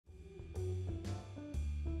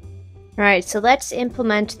Alright, so let's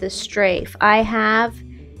implement the strafe. I have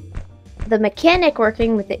the mechanic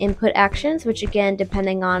working with the input actions, which again,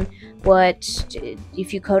 depending on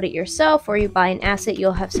if you code it yourself or you buy an asset,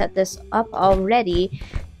 you'll have set this up already.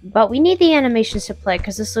 But we need the animations to play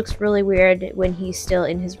because this looks really weird when he's still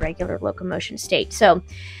in his regular locomotion state. So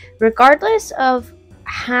regardless of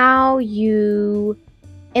how you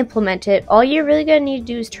implement it, all you're really going to need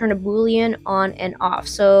to do is turn a boolean on and off.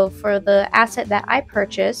 So for the asset that I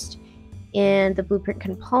purchased in the blueprint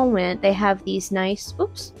component, they have these nice, let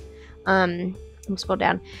me scroll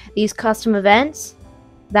down, these custom events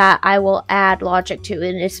that I will add logic to,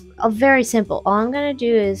 and it's very simple. All I'm going to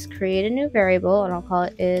do is create a new variable, and I'll call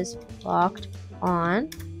it is locked on,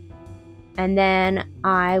 and then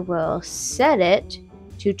I will set it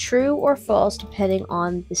to true or false depending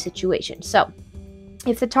on the situation. So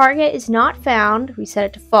if the target is not found, we set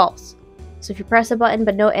it to false. So if you press a button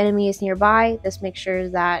but no enemy is nearby, this makes sure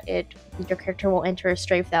that your character will enter a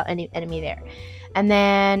strafe without any enemy there. And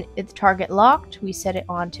then if the target locked, we set it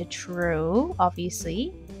on to true,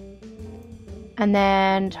 obviously. And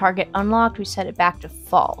then target unlocked, we set it back to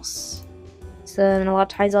false. So then a lot of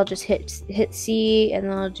times I'll just hit C, and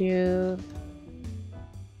then I'll do,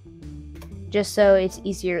 just so it's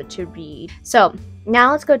easier to read. So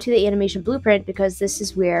now let's go to the animation blueprint, because this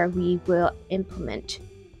is where we will implement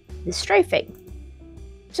the strafing.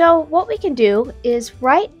 So what we can do is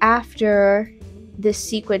right after this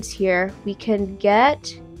sequence here, we can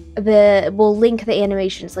we'll link the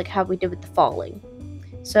animations like how we did with the falling.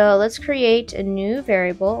 So let's create a new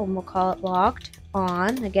variable, and we'll call it locked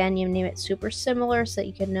on. Again, you name it super similar so that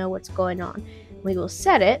you can know what's going on. We will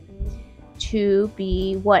set it to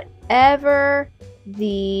be whatever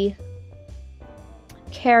the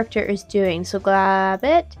character is doing. So grab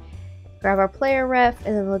our player ref,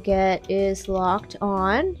 and then we'll get is locked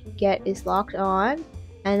on, get is locked on,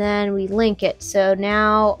 and then we link it. So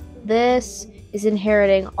now this is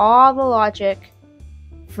inheriting all the logic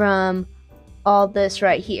from all this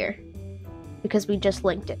right here because we just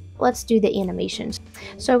linked it. Let's do the animations.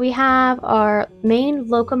 So we have our main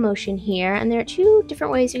locomotion here, and there are two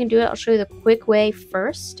different ways you can do it. I'll show you the quick way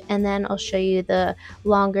first, and then I'll show you the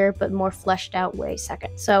longer but more fleshed out way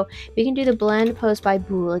second. So we can do the blend pose by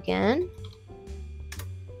bool again,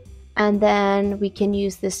 and then we can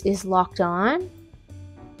use this is locked on.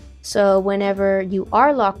 So whenever you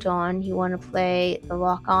are locked on, you want to play the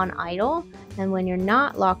lock on idle, and when you're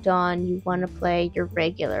not locked on, you want to play your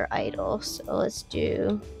regular idle. So let's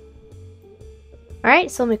do,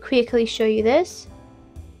 alright, so let me quickly show you this.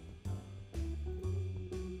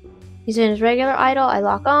 He's in his regular idle, I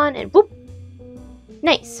lock on, and whoop!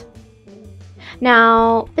 Nice!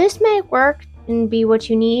 Now, this may work and be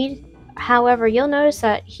what you need. However, you'll notice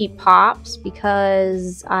that he pops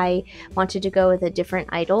because I wanted to go with a different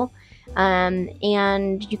idle.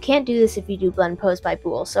 And you can't do this if you do blend pose by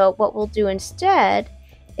bool. So what we'll do instead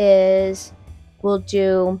is we'll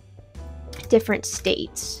do different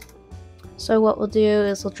states. So what we'll do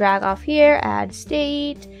is we'll drag off here, add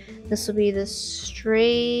state. This will be the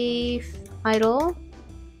strafe idle.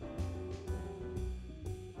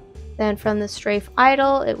 Then from the strafe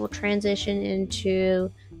idle, it will transition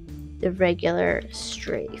into the regular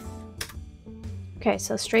strafe. Okay,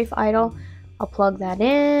 so strafe idle, I'll plug that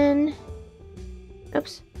in.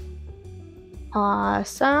 Oops.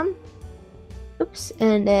 Awesome. Oops,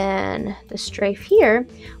 and then the strafe here,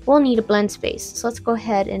 we'll need a blend space. So let's go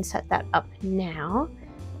ahead and set that up now.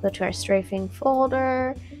 Go to our strafing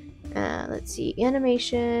folder. Let's see,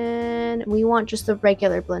 animation. We want just the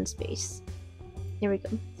regular blend space. Here we go.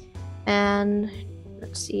 And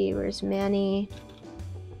let's see, where's Manny?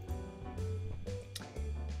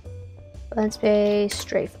 Blend space,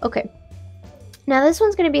 strafe. Okay. Now this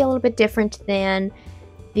one's going to be a little bit different than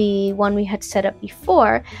the one we had set up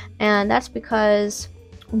before, and that's because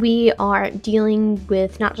we are dealing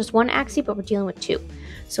with not just one axis, but we're dealing with two.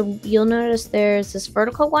 So you'll notice there's this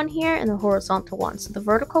vertical one here and the horizontal one. So the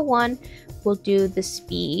vertical one will do the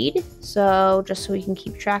speed. So just so we can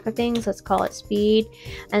keep track of things, let's call it speed.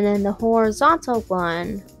 And then the horizontal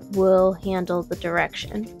one will handle the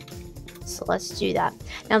direction. So let's do that.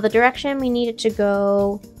 Now the direction, we need it to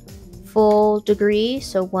go full degree,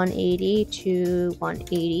 so 180 to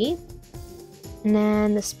 180. And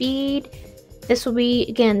then the speed, this will be,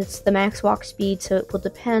 again, it's the max walk speed, so it will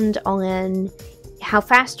depend on how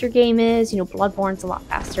fast your game is. You know, Bloodborne's a lot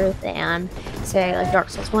faster than, say, like Dark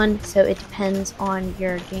Souls 1, so it depends on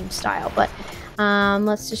your game style. But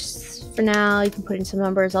let's just, for now, you can put in some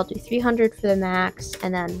numbers. I'll do 300 for the max,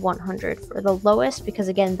 and then 100 for the lowest, because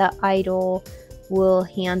again, the idle will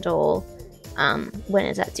handle when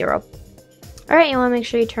it's at 0. Alright, you want to make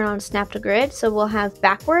sure you turn on snap to grid. So we'll have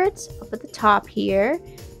backwards up at the top here.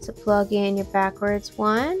 So plug in your backwards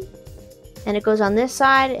one. And it goes on this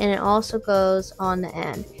side, and it also goes on the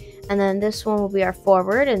end. And then this one will be our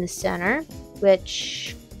forward in the center,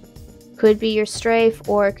 which could be your strafe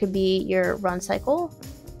or it could be your run cycle.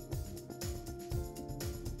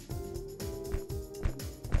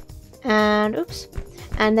 And oops.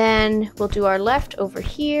 And then we'll do our left over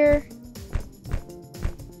here.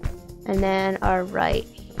 And then our right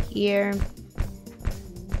here.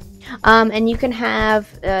 And you can have,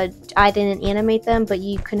 I didn't animate them, but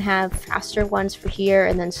you can have faster ones for here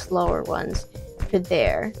and then slower ones for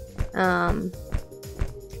there.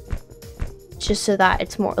 Just so that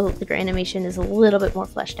it's more, your animation is a little bit more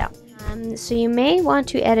fleshed out. So you may want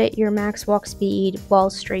to edit your max walk speed while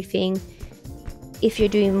strafing if you're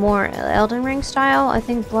doing more Elden Ring style. I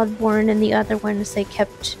think Bloodborne and the other ones, they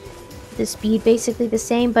kept the speed basically the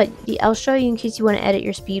same, but I'll show you in case you want to edit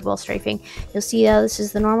your speed while strafing. You'll see this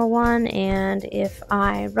is the normal one, and if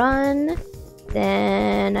I run,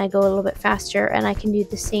 then I go a little bit faster, and I can do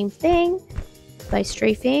the same thing by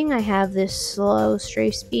strafing. I have this slow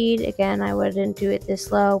strafe speed. Again, I wouldn't do it this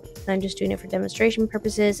slow. I'm just doing it for demonstration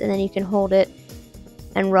purposes, and then you can hold it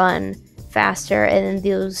and run faster, and then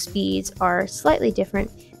those speeds are slightly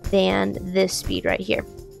different than this speed right here.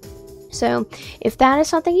 So if that is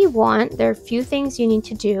something you want, there are a few things you need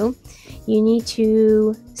to do. You need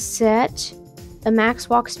to set a max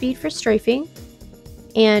walk speed for strafing,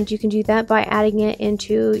 and you can do that by adding it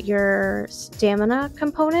into your stamina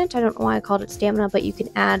component. I don't know why I called it stamina, but you can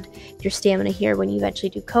add your stamina here when you eventually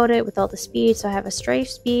do code it with all the speed. So I have a strafe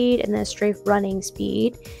speed and then a strafe running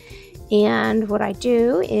speed. And what I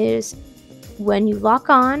do is when you lock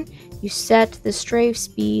on, you set the strafe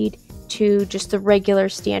speed to just the regular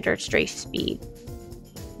standard strafe speed,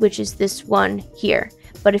 which is this one here.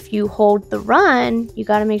 But if you hold the run, you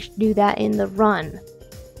got to do that in the run.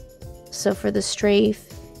 So for the strafe,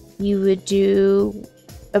 you would do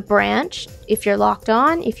a branch if you're locked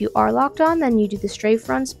on. If you are locked on, then you do the strafe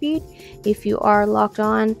run speed. If you are locked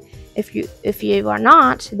on, if you are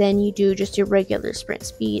not, then you do just your regular sprint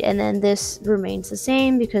speed, and then this remains the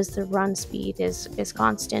same because the run speed is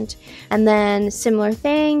constant. And then similar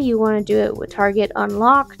thing, you want to do it with target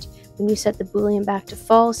unlocked. When you set the boolean back to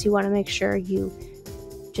false, you want to make sure you,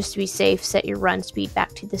 just to be safe, set your run speed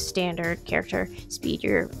back to the standard character speed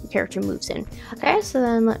your character moves in. Okay, so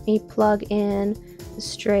then let me plug in the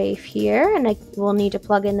strafe here, and I will need to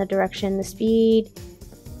plug in the direction, the speed,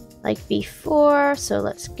 like before. So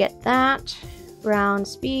let's get that. Ground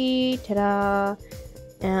speed, ta-da.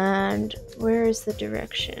 And where is the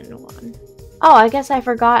direction one? Oh, I guess I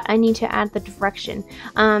forgot I need to add the direction.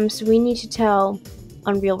 So we need to tell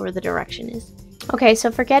Unreal where the direction is. Okay,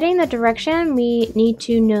 so for getting the direction, we need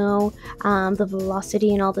to know the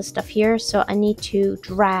velocity and all this stuff here. So I need to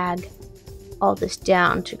drag all this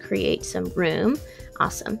down to create some room.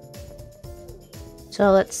 Awesome.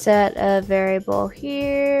 So let's set a variable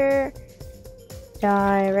here,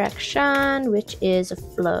 direction, which is a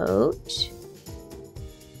float.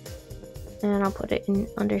 And I'll put it in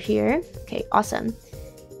under here. Okay, awesome.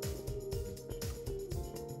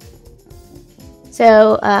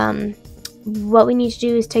 So what we need to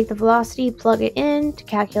do is take the velocity, plug it in to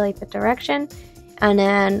calculate the direction, and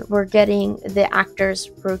then we're getting the actors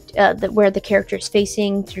where the character is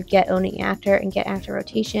facing through get owning actor and get actor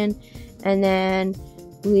rotation. And then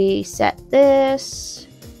we set this,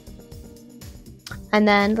 and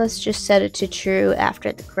then let's just set it to true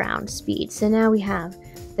after the ground speed. So now we have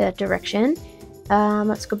the direction.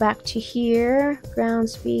 Let's go back to here,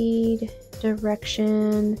 ground speed,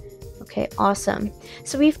 direction. Okay, awesome.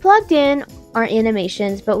 So we've plugged in our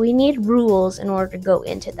animations, but we need rules in order to go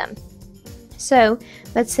into them. So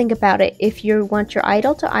let's think about it. If you want your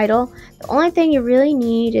idle to idle, the only thing you really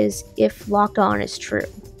need is if locked on is true,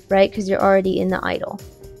 right? Because you're already in the idle.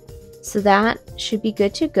 So that should be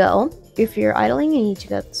good to go. If you're idling, you need to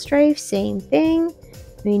go to strafe, same thing.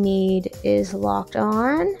 We need is locked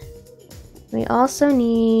on. We also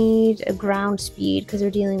need a ground speed because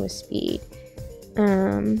we're dealing with speed.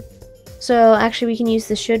 So actually we can use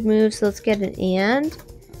the should move, so let's get an and.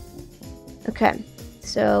 Okay,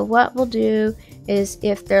 so what we'll do is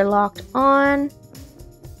if they're locked on,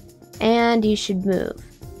 and you should move.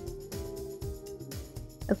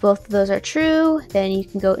 If both of those are true, then you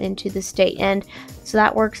can go into the state. And so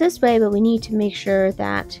that works this way, but we need to make sure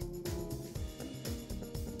that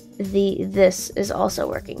this is also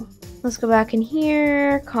working. Let's go back in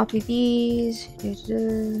here, copy these,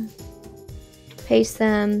 paste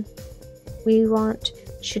them. We want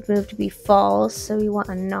should move to be false, so we want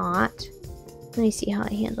a not. Let me see how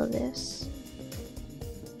I handle this.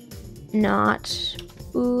 not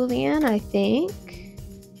boolean, I think.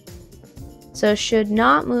 So should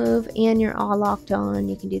not move and you're all locked on.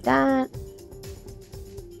 You can do that.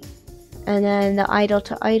 And then the idle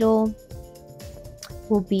to idle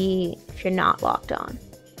will be if you're not locked on.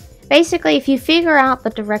 Basically, if you figure out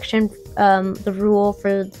the direction, the rule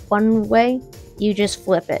for one way, you just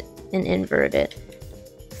flip it and invert it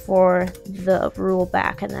for the rule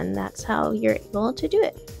back, and then that's how you're able to do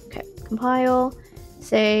it. Okay, compile,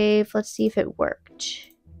 save, let's see if it worked.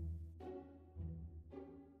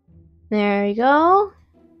 There you go.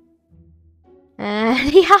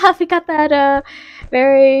 And yeah, we got that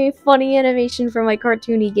very funny animation from my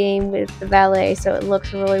cartoony game with the ballet, so it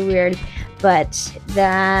looks really weird, but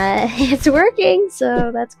that it's working,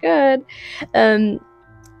 so that's good.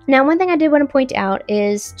 Now, one thing I did want to point out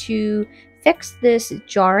is to fix this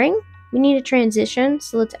jarring, we need a transition,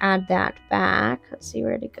 so let's add that back. Let's see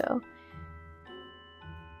where to go.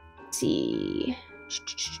 Let's see.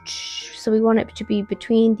 So we want it to be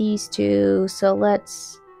between these two, so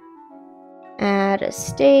let's add a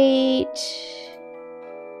state.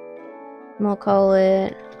 And we'll call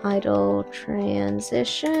it idle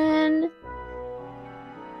transition.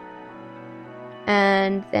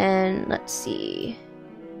 And then let's see.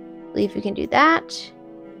 I believe we can do that.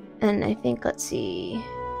 And I think, let's see.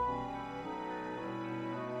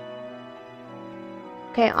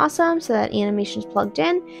 Okay, awesome. So that animation's plugged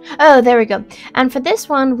in. Oh, there we go. And for this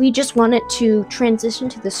one, we just want it to transition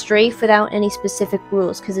to the strafe without any specific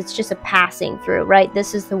rules, because it's just a passing through, right?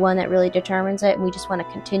 This is the one that really determines it, and we just want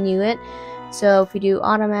to continue it. So if we do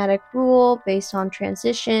automatic rule based on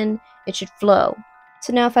transition, it should flow.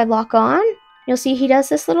 So now if I lock on, you'll see he does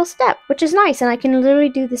this little step, which is nice, and I can literally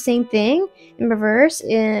do the same thing in reverse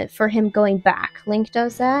for him going back. Link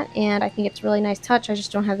does that, and I think it's a really nice touch. I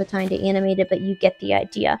just don't have the time to animate it, but you get the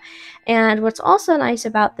idea. And what's also nice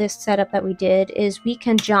about this setup that we did is we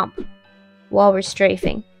can jump while we're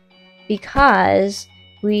strafing, because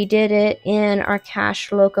we did it in our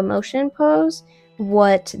cache locomotion pose,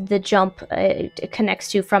 what the jump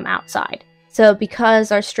connects to from outside. So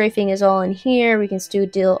because our strafing is all in here, we can still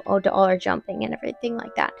do all our jumping and everything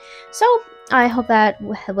like that. So I hope that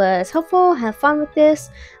was helpful. Have fun with this.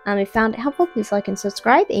 If you found it helpful, please like and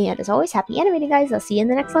subscribe. And as always, happy animating, guys. I'll see you in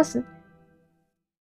the next lesson.